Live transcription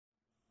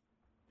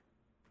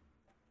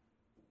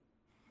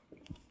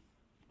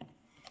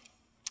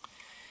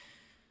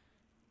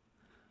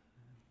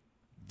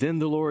Then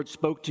the Lord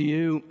spoke to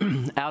you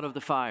out of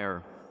the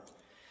fire.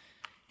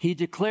 He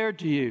declared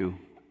to you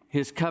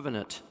his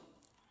covenant,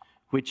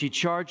 which he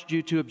charged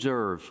you to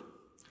observe.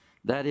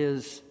 That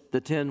is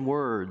the 10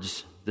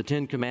 words, the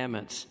 10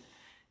 commandments,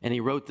 and he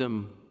wrote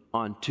them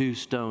on 2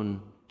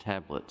 stone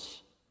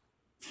tablets.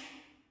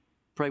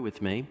 Pray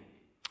with me.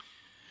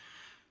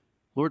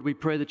 Lord, we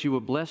pray that you will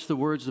bless the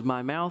words of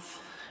my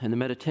mouth and the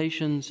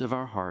meditations of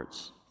our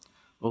hearts.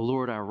 O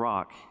Lord, our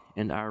rock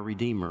and our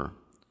Redeemer.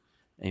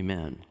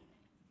 Amen.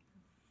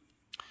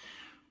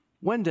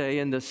 One day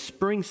in the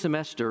spring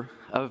semester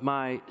of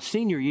my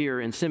senior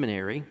year in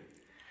seminary,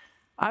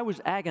 I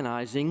was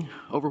agonizing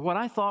over what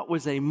I thought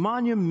was a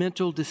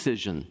monumental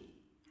decision.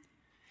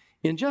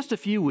 In just a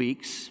few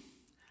weeks,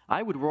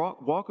 I would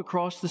walk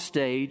across the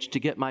stage to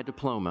get my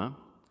diploma,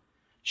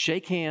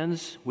 shake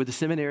hands with the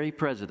seminary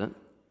president,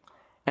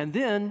 and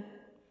then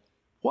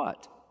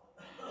what?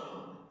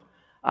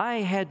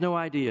 I had no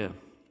idea.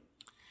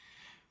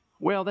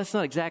 Well, that's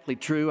not exactly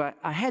true.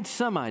 I had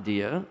some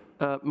idea.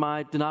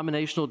 My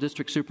denominational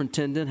district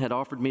superintendent had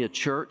offered me a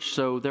church,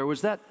 so there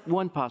was that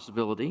one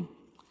possibility.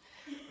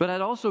 But I'd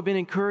also been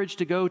encouraged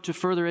to go to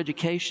further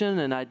education,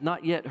 and I'd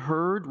not yet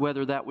heard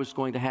whether that was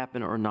going to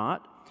happen or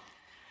not.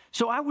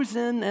 So I was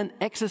in an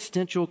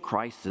existential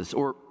crisis,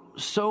 or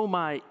so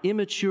my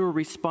immature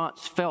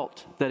response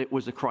felt that it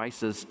was a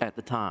crisis at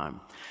the time.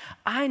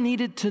 I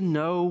needed to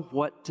know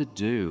what to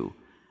do.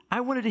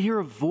 I wanted to hear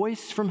a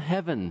voice from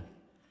heaven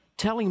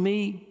telling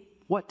me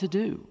what to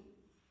do.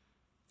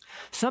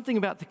 Something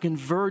about the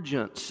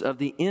convergence of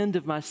the end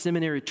of my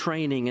seminary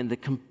training and the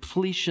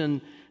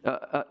completion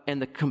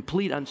and the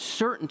complete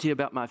uncertainty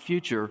about my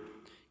future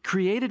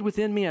created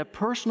within me a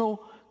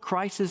personal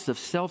crisis of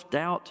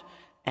self-doubt,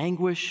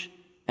 anguish,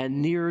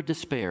 and near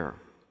despair.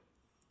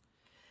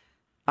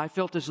 I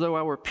felt as though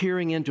I were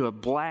peering into a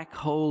black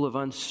hole of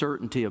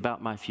uncertainty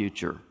about my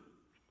future.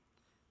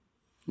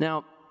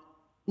 Now,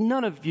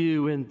 none of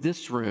you in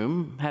this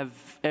room have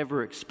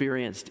ever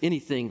experienced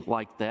anything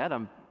like that,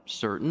 I'm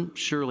certain,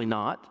 surely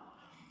not.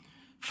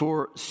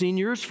 For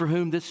seniors for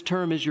whom this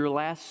term is your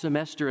last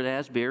semester at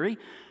Asbury,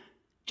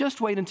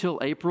 just wait until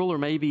April or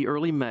maybe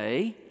early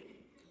May.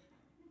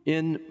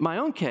 In my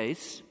own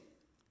case,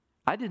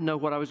 I didn't know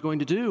what I was going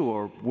to do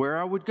or where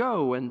I would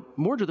go, and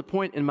more to the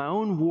point, in my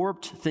own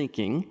warped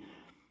thinking,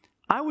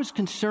 I was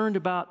concerned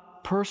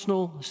about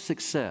personal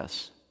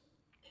success.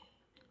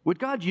 Would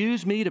God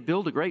use me to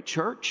build a great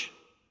church?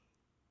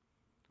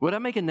 Would I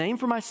make a name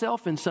for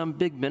myself in some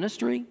big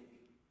ministry?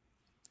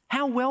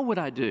 How well would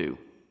I do?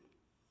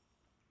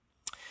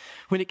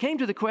 When it came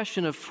to the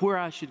question of where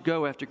I should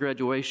go after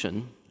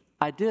graduation,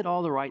 I did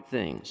all the right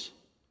things.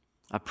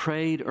 I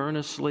prayed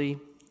earnestly.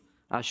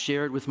 I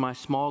shared with my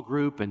small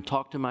group and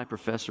talked to my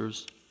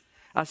professors.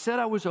 I said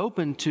I was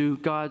open to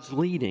God's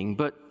leading,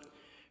 but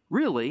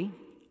really,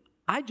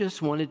 I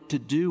just wanted to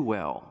do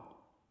well.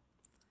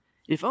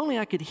 If only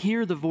I could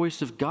hear the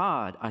voice of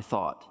God, I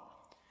thought.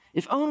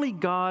 If only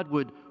God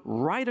would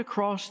write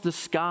across the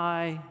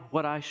sky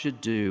what I should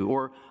do,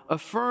 or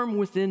affirm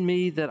within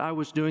me that I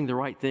was doing the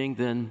right thing,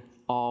 then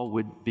all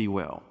would be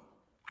well.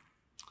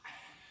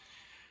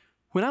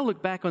 When I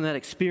look back on that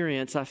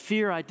experience, I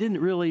fear I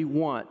didn't really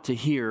want to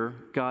hear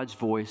God's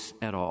voice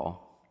at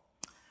all.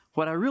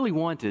 What I really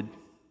wanted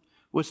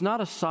was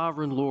not a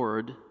sovereign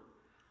Lord.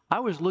 I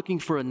was looking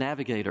for a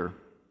navigator.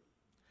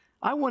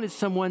 I wanted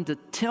someone to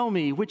tell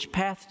me which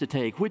path to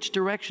take, which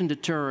direction to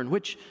turn,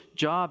 which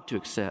job to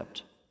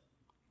accept.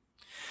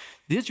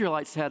 The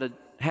Israelites had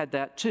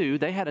that too.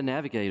 They had a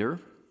navigator.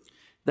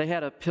 They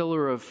had a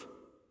pillar of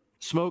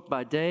smoke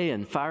by day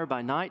and fire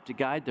by night to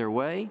guide their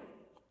way.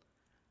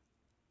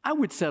 I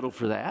would settle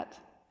for that.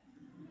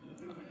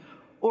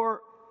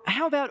 Or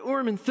how about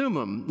Urim and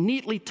Thummim,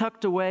 neatly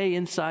tucked away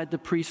inside the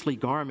priestly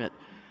garment?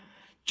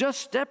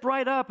 Just step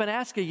right up and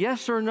ask a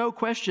yes or no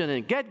question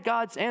and get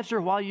God's answer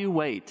while you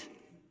wait.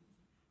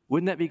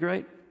 Wouldn't that be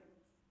great?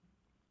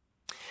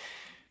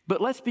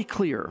 But let's be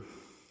clear.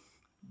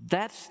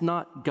 That's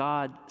not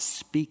God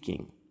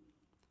speaking.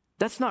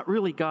 That's not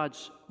really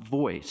God's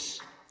voice.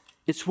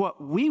 It's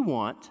what we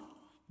want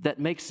that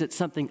makes it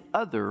something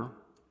other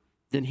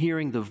than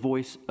hearing the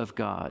voice of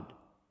God.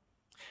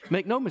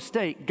 Make no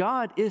mistake,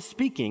 God is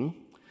speaking,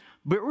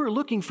 but we're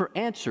looking for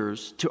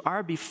answers to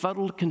our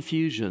befuddled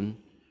confusion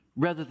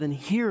rather than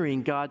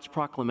hearing God's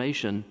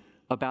proclamation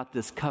about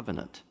this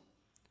covenant.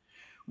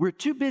 We're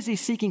too busy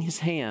seeking his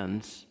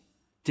hands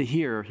to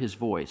hear his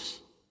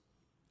voice.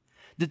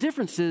 The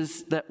difference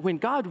is that when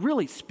God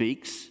really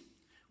speaks,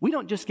 we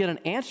don't just get an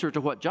answer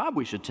to what job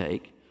we should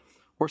take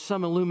or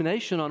some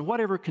illumination on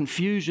whatever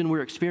confusion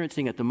we're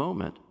experiencing at the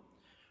moment.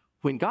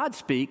 When God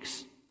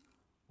speaks,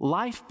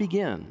 life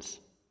begins.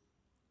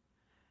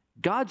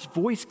 God's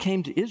voice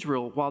came to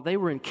Israel while they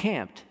were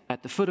encamped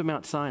at the foot of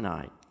Mount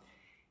Sinai.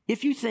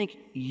 If you think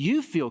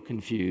you feel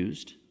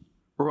confused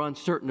or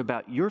uncertain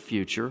about your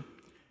future,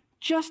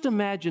 just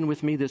imagine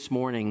with me this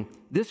morning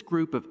this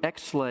group of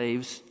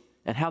ex-slaves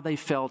and how they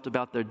felt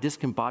about their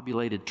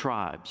discombobulated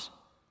tribes.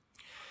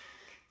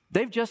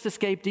 They've just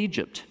escaped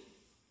Egypt.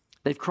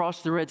 They've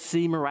crossed the Red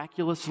Sea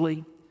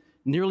miraculously,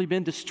 nearly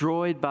been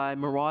destroyed by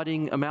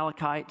marauding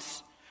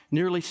Amalekites,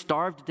 nearly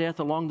starved to death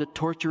along the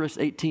torturous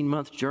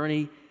 18-month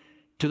journey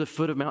to the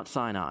foot of Mount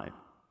Sinai.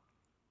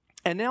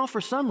 And now, for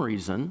some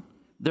reason,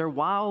 their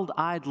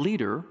wild-eyed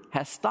leader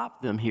has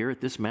stopped them here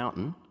at this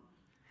mountain.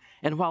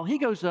 And while he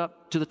goes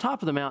up to the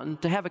top of the mountain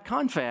to have a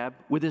confab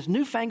with his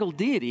newfangled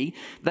deity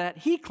that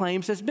he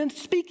claims has been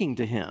speaking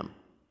to him,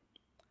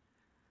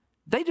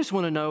 they just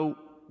want to know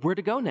where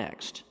to go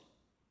next,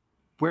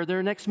 where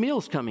their next meal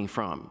is coming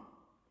from,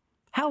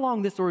 how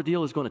long this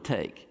ordeal is going to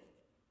take.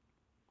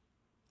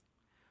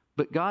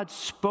 But God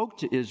spoke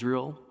to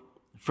Israel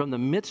from the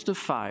midst of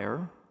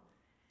fire,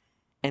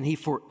 and he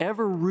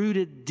forever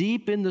rooted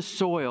deep in the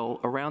soil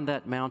around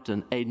that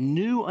mountain a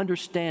new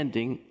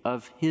understanding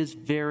of his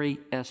very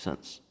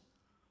essence.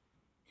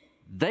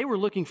 They were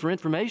looking for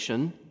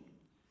information,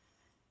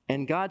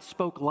 and God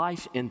spoke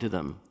life into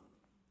them.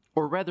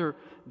 Or rather,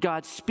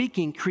 God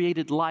speaking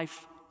created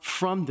life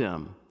from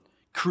them,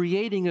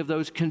 creating of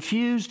those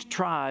confused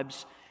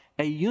tribes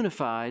a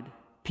unified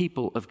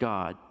people of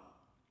God.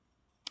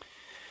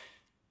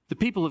 The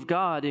people of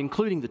God,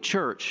 including the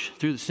church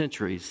through the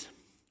centuries,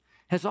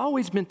 has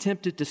always been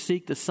tempted to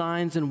seek the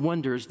signs and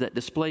wonders that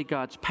display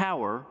God's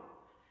power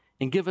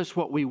and give us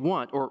what we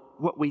want or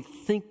what we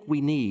think we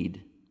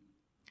need.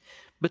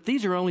 But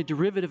these are only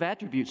derivative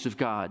attributes of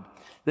God.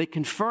 They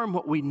confirm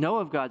what we know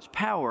of God's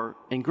power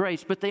and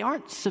grace, but they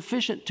aren't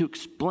sufficient to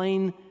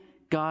explain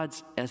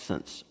God's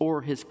essence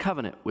or his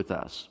covenant with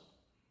us.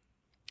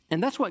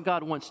 And that's what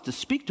God wants to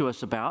speak to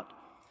us about,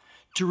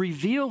 to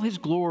reveal his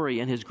glory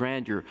and his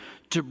grandeur,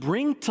 to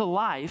bring to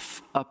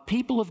life a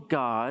people of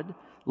God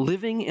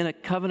living in a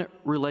covenant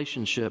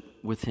relationship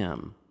with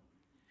him.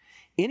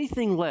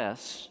 Anything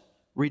less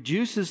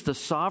reduces the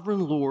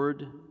sovereign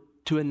Lord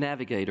to a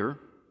navigator,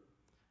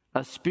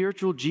 a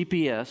spiritual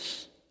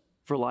GPS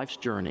for life's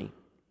journey.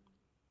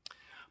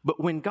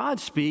 But when God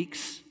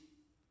speaks,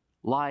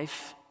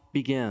 life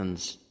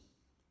begins.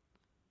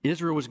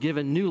 Israel was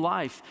given new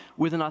life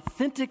with an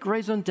authentic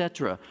raison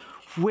d'etre,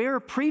 where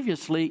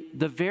previously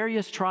the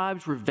various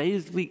tribes were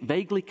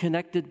vaguely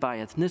connected by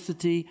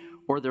ethnicity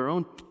or their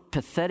own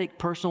pathetic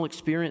personal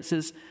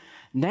experiences.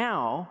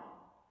 Now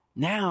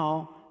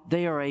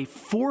they are a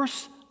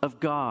force of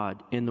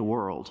God in the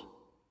world,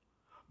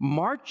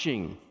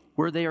 marching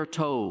where they are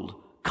told,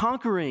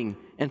 conquering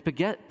and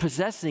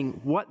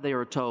possessing what they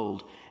are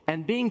told,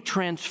 and being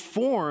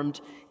transformed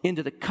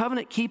into the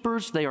covenant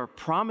keepers they are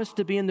promised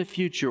to be in the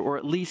future, or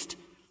at least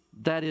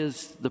that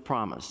is the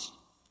promise.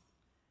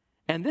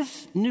 And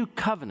this new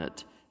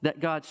covenant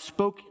that God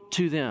spoke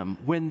to them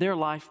when their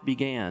life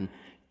began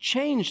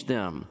changed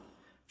them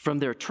from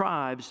their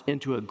tribes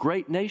into a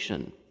great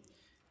nation,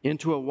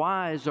 into a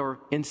wise or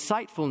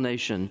insightful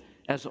nation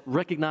as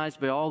recognized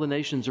by all the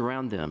nations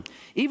around them.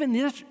 Even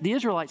the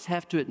Israelites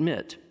have to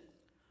admit,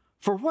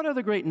 for what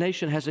other great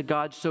nation has a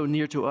God so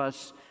near to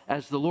us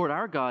as the Lord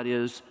our God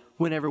is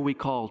whenever we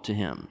call to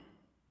him?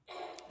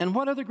 And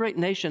what other great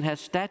nation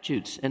has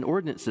statutes and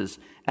ordinances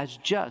as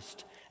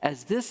just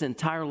as this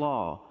entire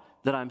law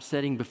that I'm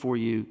setting before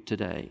you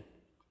today?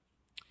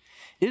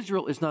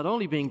 Israel is not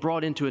only being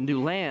brought into a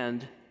new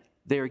land,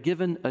 they are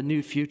given a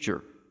new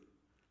future.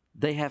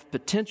 They have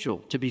potential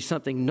to be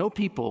something no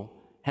people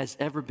has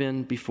ever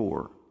been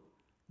before.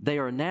 They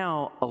are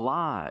now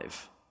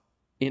alive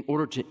in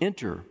order to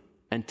enter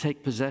and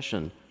take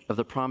possession of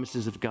the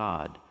promises of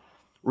God,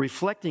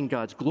 reflecting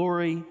God's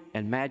glory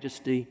and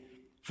majesty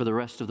for the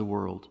rest of the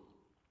world.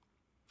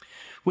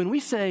 When we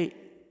say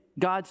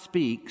God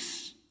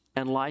speaks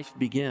and life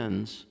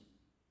begins,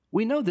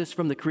 we know this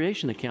from the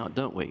creation account,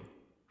 don't we?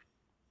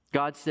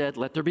 God said,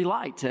 "Let there be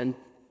light," and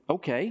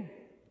okay,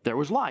 there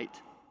was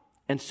light,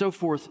 and so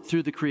forth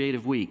through the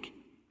creative week.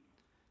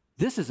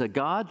 This is a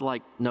God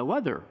like no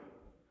other.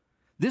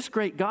 This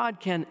great God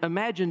can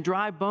imagine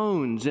dry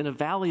bones in a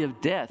valley of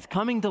death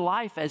coming to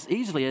life as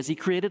easily as he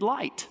created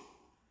light.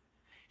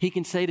 He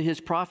can say to his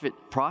prophet,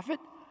 "Prophet,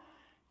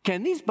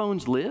 can these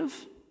bones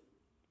live?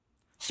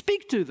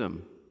 Speak to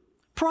them.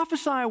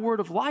 Prophesy a word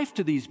of life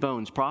to these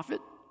bones,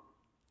 prophet."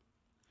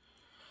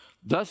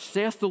 "Thus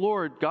saith the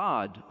Lord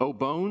God, O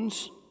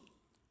bones,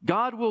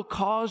 God will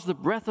cause the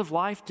breath of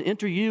life to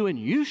enter you, and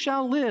you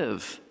shall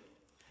live.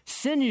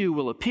 Sinew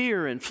will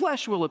appear, and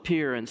flesh will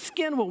appear, and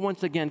skin will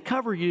once again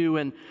cover you,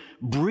 and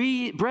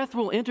breath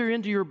will enter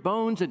into your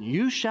bones, and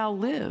you shall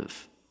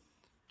live.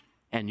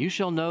 And you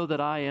shall know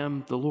that I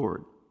am the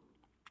Lord."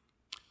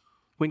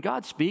 When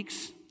God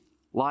speaks,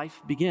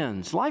 life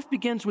begins. Life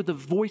begins with the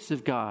voice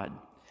of God.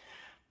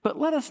 But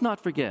let us not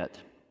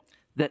forget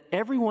that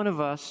every one of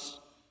us,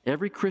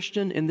 every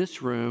Christian in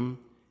this room,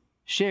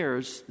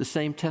 shares the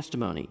same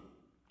testimony.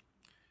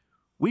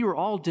 We were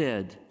all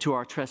dead to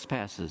our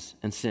trespasses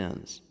and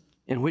sins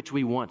in which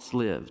we once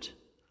lived,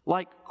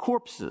 like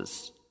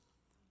corpses,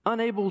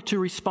 unable to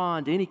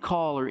respond to any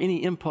call or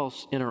any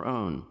impulse in our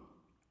own.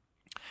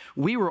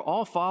 We were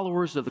all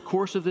followers of the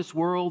course of this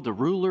world, the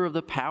ruler of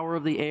the power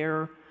of the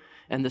air,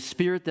 and the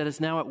spirit that is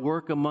now at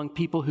work among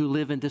people who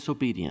live in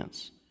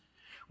disobedience.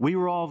 We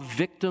were all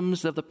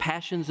victims of the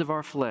passions of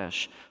our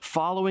flesh,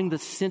 following the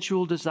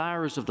sensual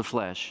desires of the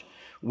flesh.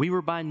 We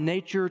were by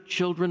nature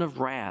children of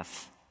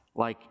wrath,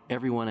 like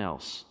everyone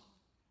else.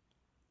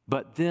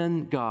 But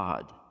then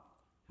God,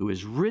 who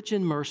is rich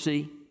in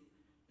mercy,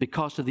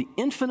 because of the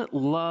infinite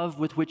love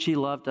with which He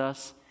loved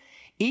us,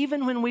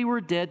 even when we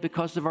were dead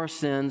because of our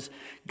sins,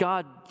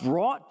 God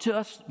brought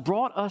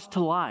us to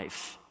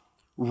life,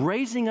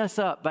 raising us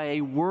up by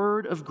a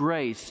word of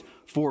grace,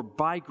 for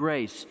by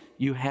grace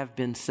you have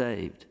been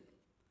saved.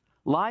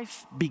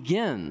 Life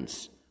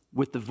begins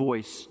with the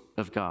voice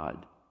of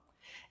God.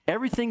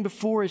 Everything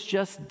before is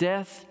just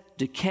death,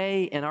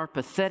 decay, and our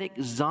pathetic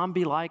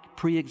zombie-like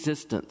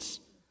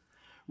pre-existence.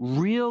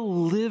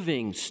 Real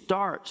living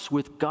starts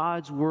with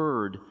God's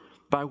word,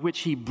 by which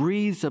He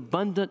breathes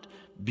abundant,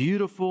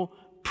 beautiful,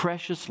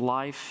 precious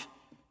life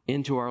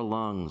into our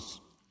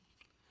lungs.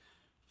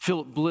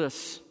 Philip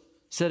Bliss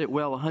said it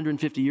well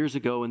 150 years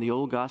ago in the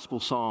old gospel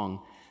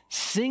song,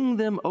 "Sing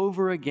them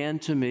over again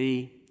to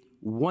me,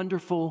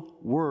 wonderful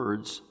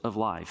words of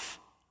life.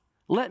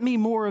 Let me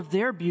more of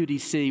their beauty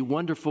see,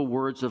 wonderful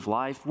words of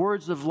life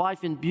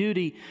and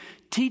beauty.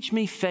 Teach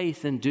me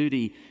faith and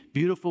duty,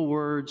 beautiful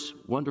words,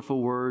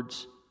 wonderful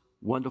words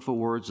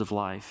of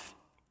life."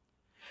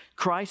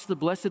 Christ, the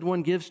Blessed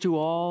One, gives to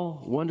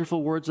all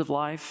wonderful words of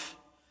life.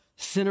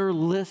 Sinner,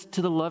 list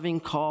to the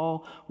loving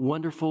call,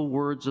 wonderful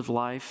words of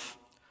life.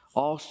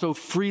 All so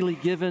freely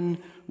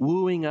given,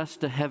 wooing us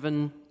to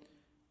heaven.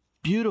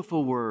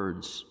 Beautiful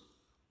words,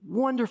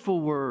 wonderful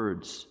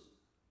words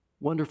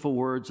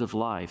of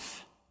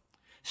life.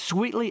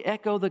 Sweetly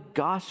echo the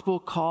gospel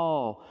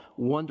call,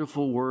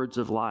 wonderful words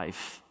of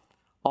life.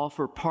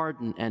 Offer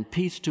pardon and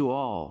peace to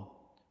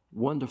all,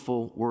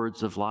 wonderful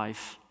words of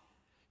life.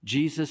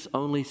 Jesus,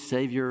 only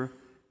Savior,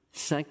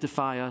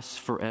 sanctify us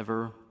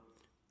forever.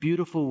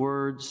 Beautiful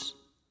words,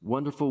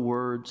 wonderful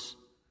words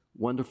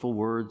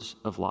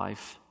of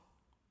life.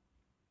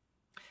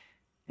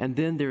 And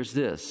then there's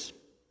this.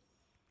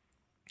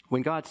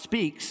 When God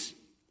speaks,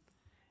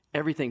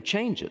 everything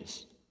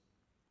changes.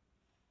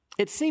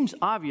 It seems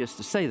obvious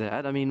to say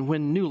that. I mean,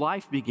 when new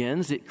life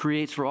begins, it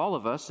creates for all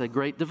of us a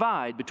great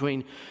divide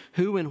between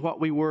who and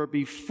what we were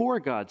before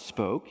God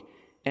spoke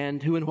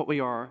and who and what we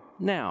are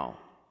now.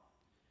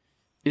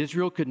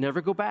 Israel could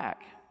never go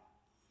back.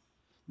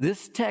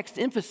 This text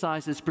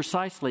emphasizes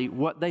precisely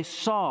what they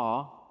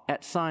saw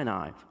at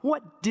Sinai.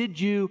 What did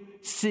you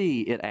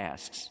see, it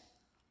asks.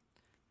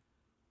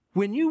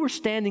 When you were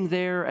standing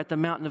there at the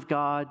mountain of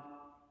God,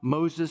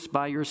 Moses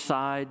by your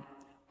side,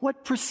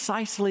 what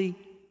precisely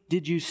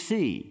did you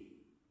see?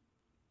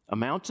 A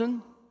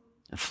mountain?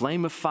 A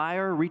flame of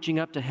fire reaching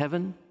up to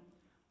heaven?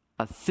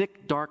 A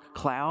thick, dark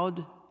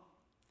cloud?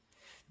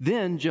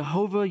 Then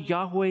Jehovah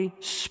Yahweh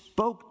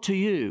spoke to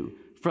you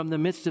from the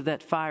midst of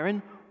that fire.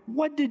 And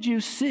what did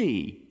you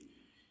see?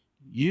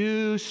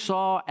 You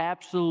saw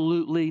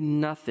absolutely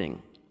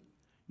nothing.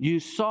 You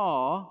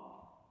saw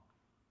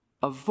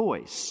a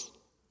voice.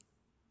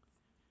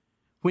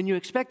 When you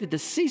expected to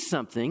see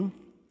something,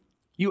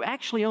 you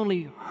actually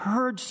only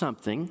heard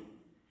something,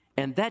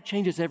 and that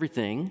changes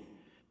everything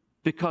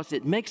because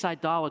it makes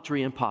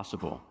idolatry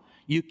impossible.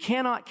 You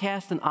cannot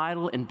cast an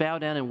idol and bow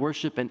down and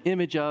worship an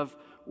image of,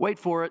 wait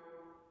for it,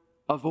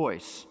 a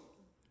voice.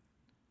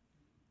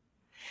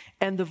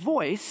 And the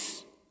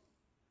voice,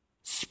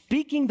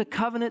 speaking the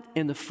covenant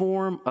in the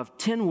form of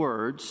 10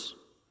 words,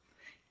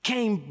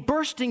 came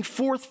bursting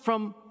forth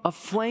from a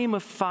flame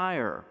of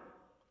fire.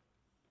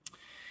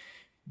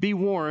 Be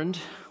warned,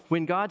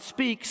 when God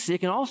speaks,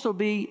 it can also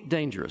be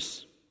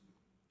dangerous.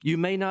 You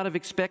may not have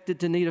expected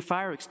to need a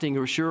fire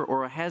extinguisher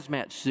or a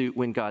hazmat suit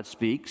when God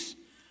speaks.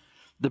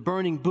 The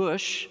burning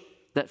bush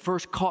that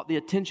first caught the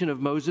attention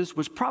of Moses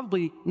was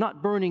probably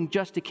not burning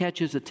just to catch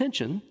his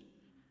attention.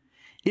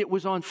 It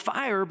was on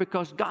fire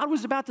because God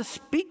was about to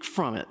speak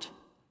from it.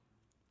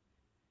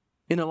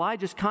 In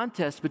Elijah's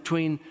contest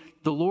between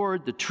the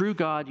Lord, the true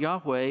God,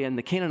 Yahweh, and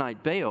the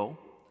Canaanite Baal,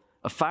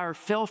 a fire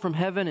fell from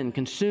heaven and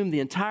consumed the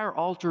entire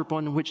altar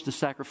upon which the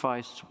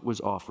sacrifice was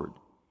offered.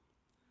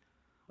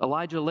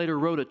 Elijah later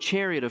rode a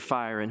chariot of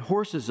fire and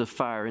horses of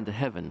fire into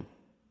heaven.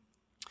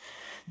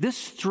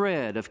 This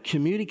thread of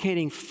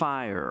communicating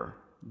fire,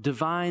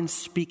 divine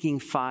speaking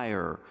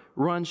fire,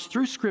 runs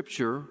through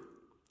Scripture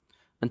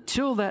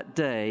until that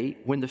day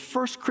when the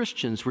first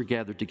Christians were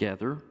gathered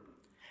together,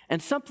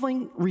 and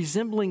something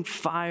resembling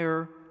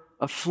fire,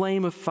 a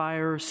flame of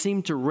fire,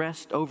 seemed to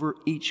rest over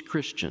each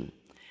Christian.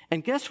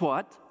 And guess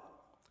what?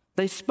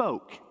 They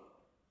spoke,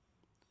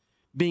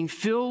 being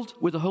filled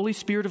with the Holy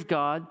Spirit of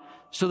God,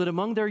 so that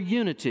among their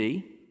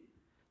unity,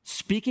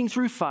 speaking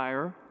through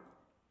fire,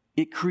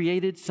 it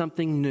created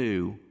something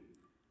new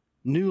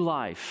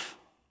life,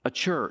 a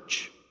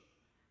church,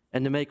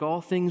 and to make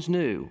all things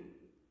new.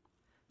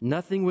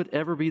 Nothing would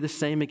ever be the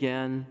same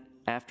again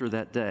after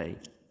that day.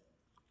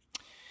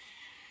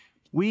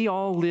 We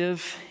all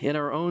live in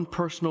our own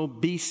personal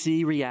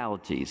BC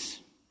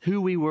realities, who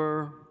we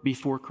were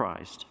before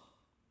Christ.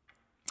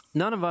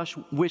 None of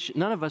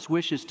us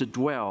wishes to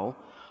dwell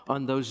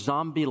on those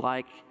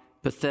zombie-like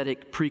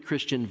pathetic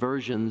pre-Christian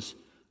versions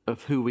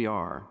of who we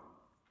are.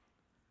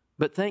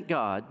 But thank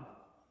God,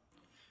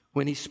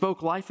 when He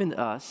spoke life into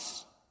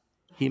us,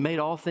 He made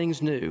all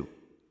things new.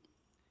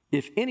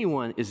 If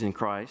anyone is in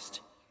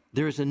Christ,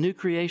 there is a new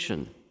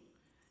creation.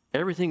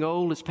 Everything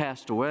old has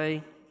passed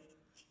away.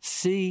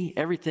 See,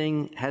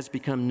 everything has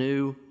become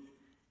new.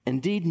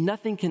 Indeed,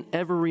 nothing can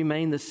ever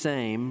remain the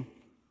same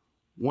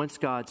once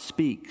God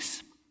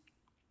speaks.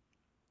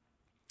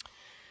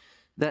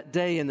 That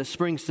day in the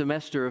spring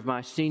semester of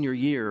my senior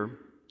year,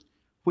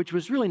 which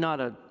was really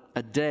not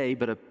a day,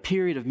 but a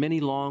period of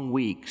many long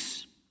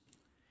weeks,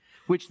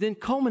 which then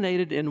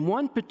culminated in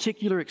one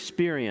particular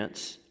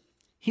experience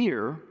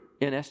here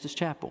in Estes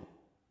Chapel.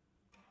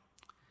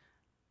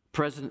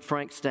 President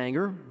Frank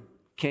Stanger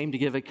came to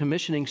give a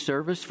commissioning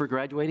service for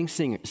graduating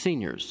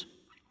seniors.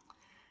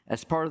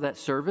 As part of that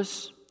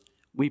service,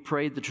 we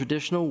prayed the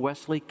traditional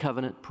Wesley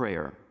Covenant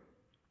prayer.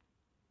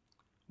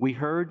 We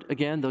heard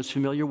again those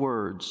familiar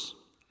words,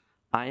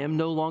 "I am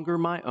no longer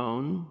my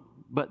own,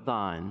 but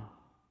thine.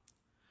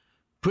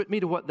 Put me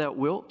to what thou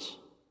wilt,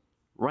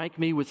 rank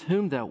me with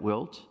whom thou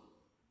wilt.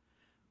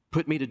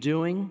 Put me to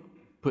doing,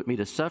 put me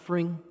to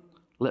suffering,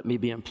 let me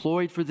be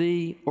employed for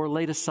thee or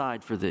laid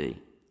aside for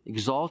thee,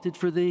 exalted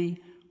for thee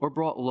or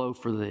brought low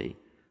for thee.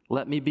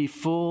 Let me be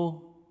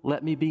full,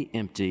 let me be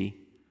empty.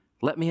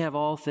 Let me have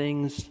all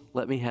things,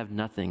 let me have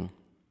nothing.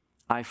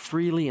 I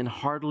freely and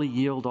heartily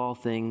yield all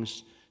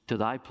things to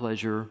thy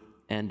pleasure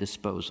and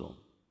disposal."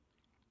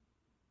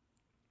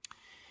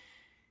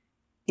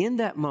 In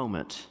that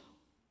moment,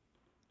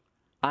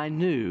 I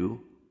knew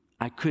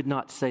I could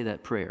not say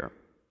that prayer.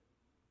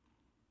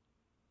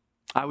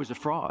 I was a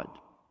fraud.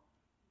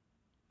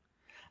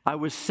 I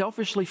was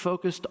selfishly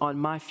focused on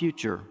my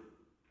future,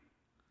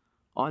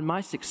 on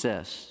my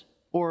success,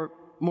 or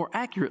more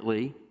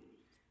accurately,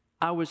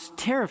 I was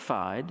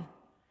terrified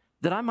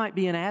that I might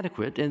be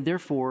inadequate and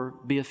therefore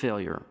be a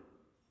failure.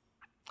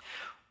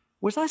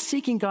 Was I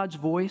seeking God's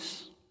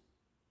voice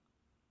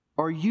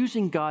or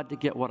using God to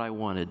get what I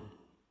wanted?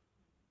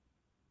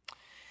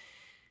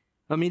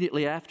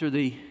 Immediately after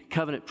the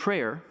covenant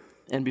prayer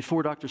and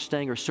before Dr.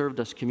 Stanger served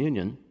us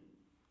communion,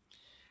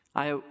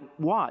 I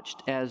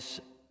watched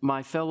as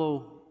my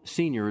fellow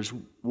seniors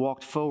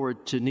walked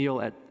forward to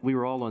kneel we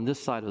were all on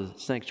this side of the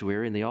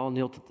sanctuary, and they all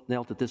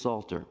knelt at this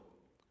altar.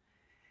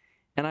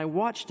 And I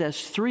watched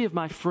as 3 of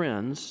my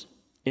friends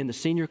in the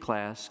senior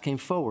class came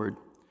forward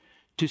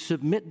to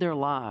submit their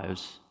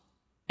lives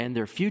and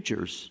their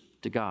futures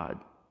to God.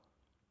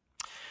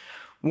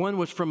 One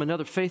was from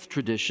another faith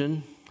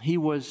tradition. He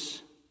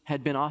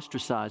had been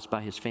ostracized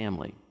by his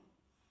family.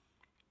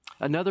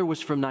 Another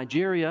was from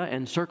Nigeria,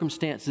 and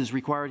circumstances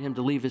required him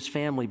to leave his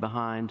family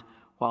behind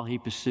while he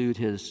pursued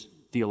his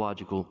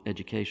theological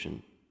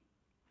education.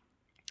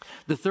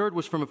 The third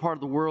was from a part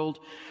of the world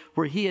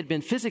where he had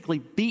been physically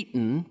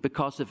beaten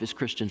because of his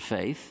Christian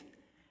faith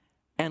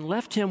and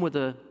left him with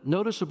a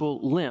noticeable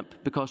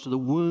limp because of the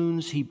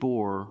wounds he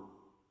bore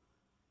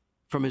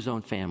from his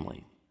own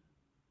family.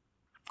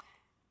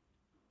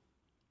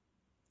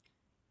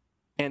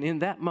 And in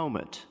that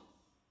moment,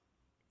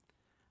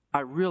 I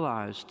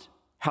realized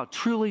how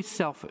truly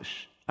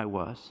selfish I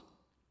was.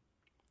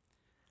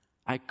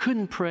 I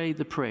couldn't pray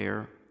the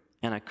prayer,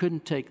 and I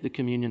couldn't take the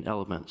communion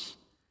elements.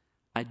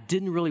 I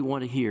didn't really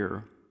want to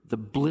hear the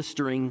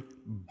blistering,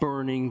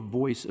 burning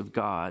voice of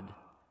God.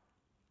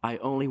 I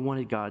only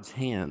wanted God's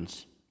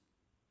hands.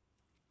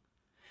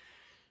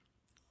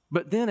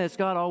 But then, as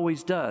God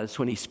always does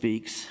when He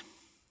speaks,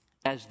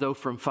 as though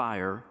from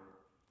fire,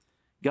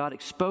 God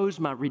exposed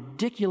my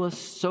ridiculous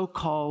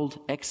so-called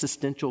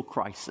existential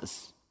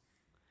crisis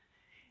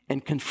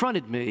and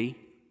confronted me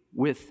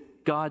with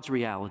God's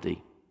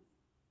reality.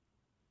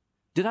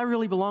 Did I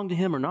really belong to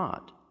Him or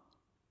not?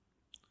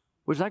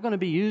 Was I going to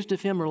be used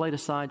of Him or laid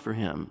aside for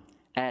Him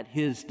at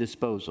His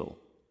disposal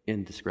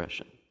in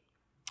discretion?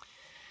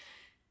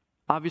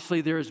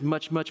 Obviously, there is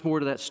much, much more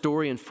to that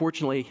story, and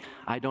fortunately,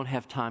 I don't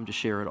have time to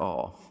share it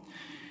all.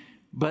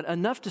 But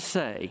enough to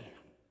say,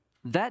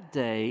 that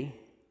day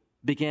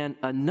began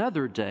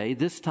another day,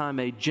 this time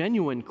a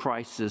genuine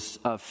crisis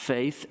of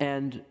faith,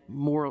 and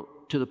more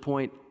to the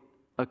point,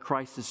 a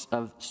crisis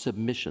of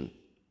submission.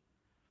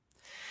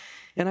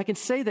 And I can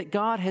say that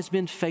God has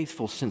been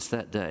faithful since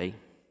that day,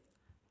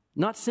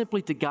 not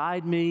simply to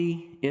guide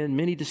me in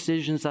many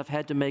decisions I've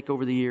had to make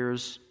over the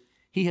years.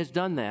 He has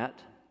done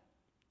that,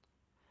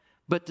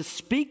 but to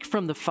speak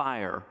from the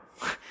fire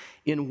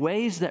in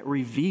ways that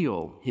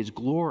reveal His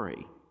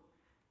glory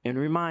and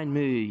remind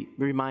me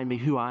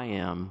who I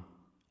am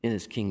in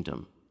His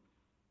kingdom.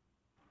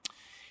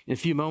 In a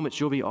few moments,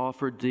 you'll be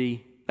offered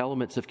the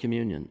elements of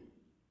communion.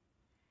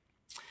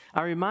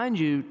 I remind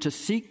you to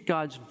seek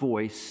God's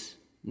voice,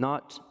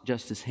 not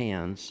just His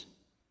hands,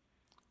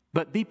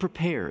 but be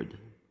prepared.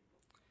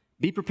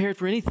 Be prepared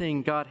for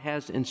anything God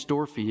has in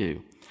store for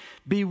you.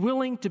 Be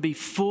willing to be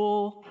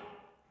full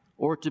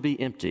or to be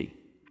empty,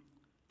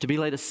 to be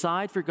laid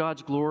aside for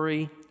God's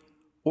glory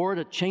or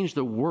to change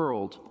the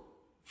world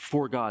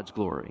for God's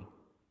glory.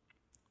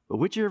 But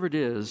whichever it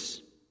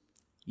is,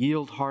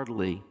 yield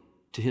heartily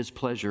to his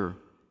pleasure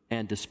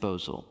and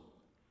disposal.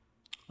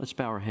 Let's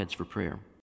bow our heads for prayer.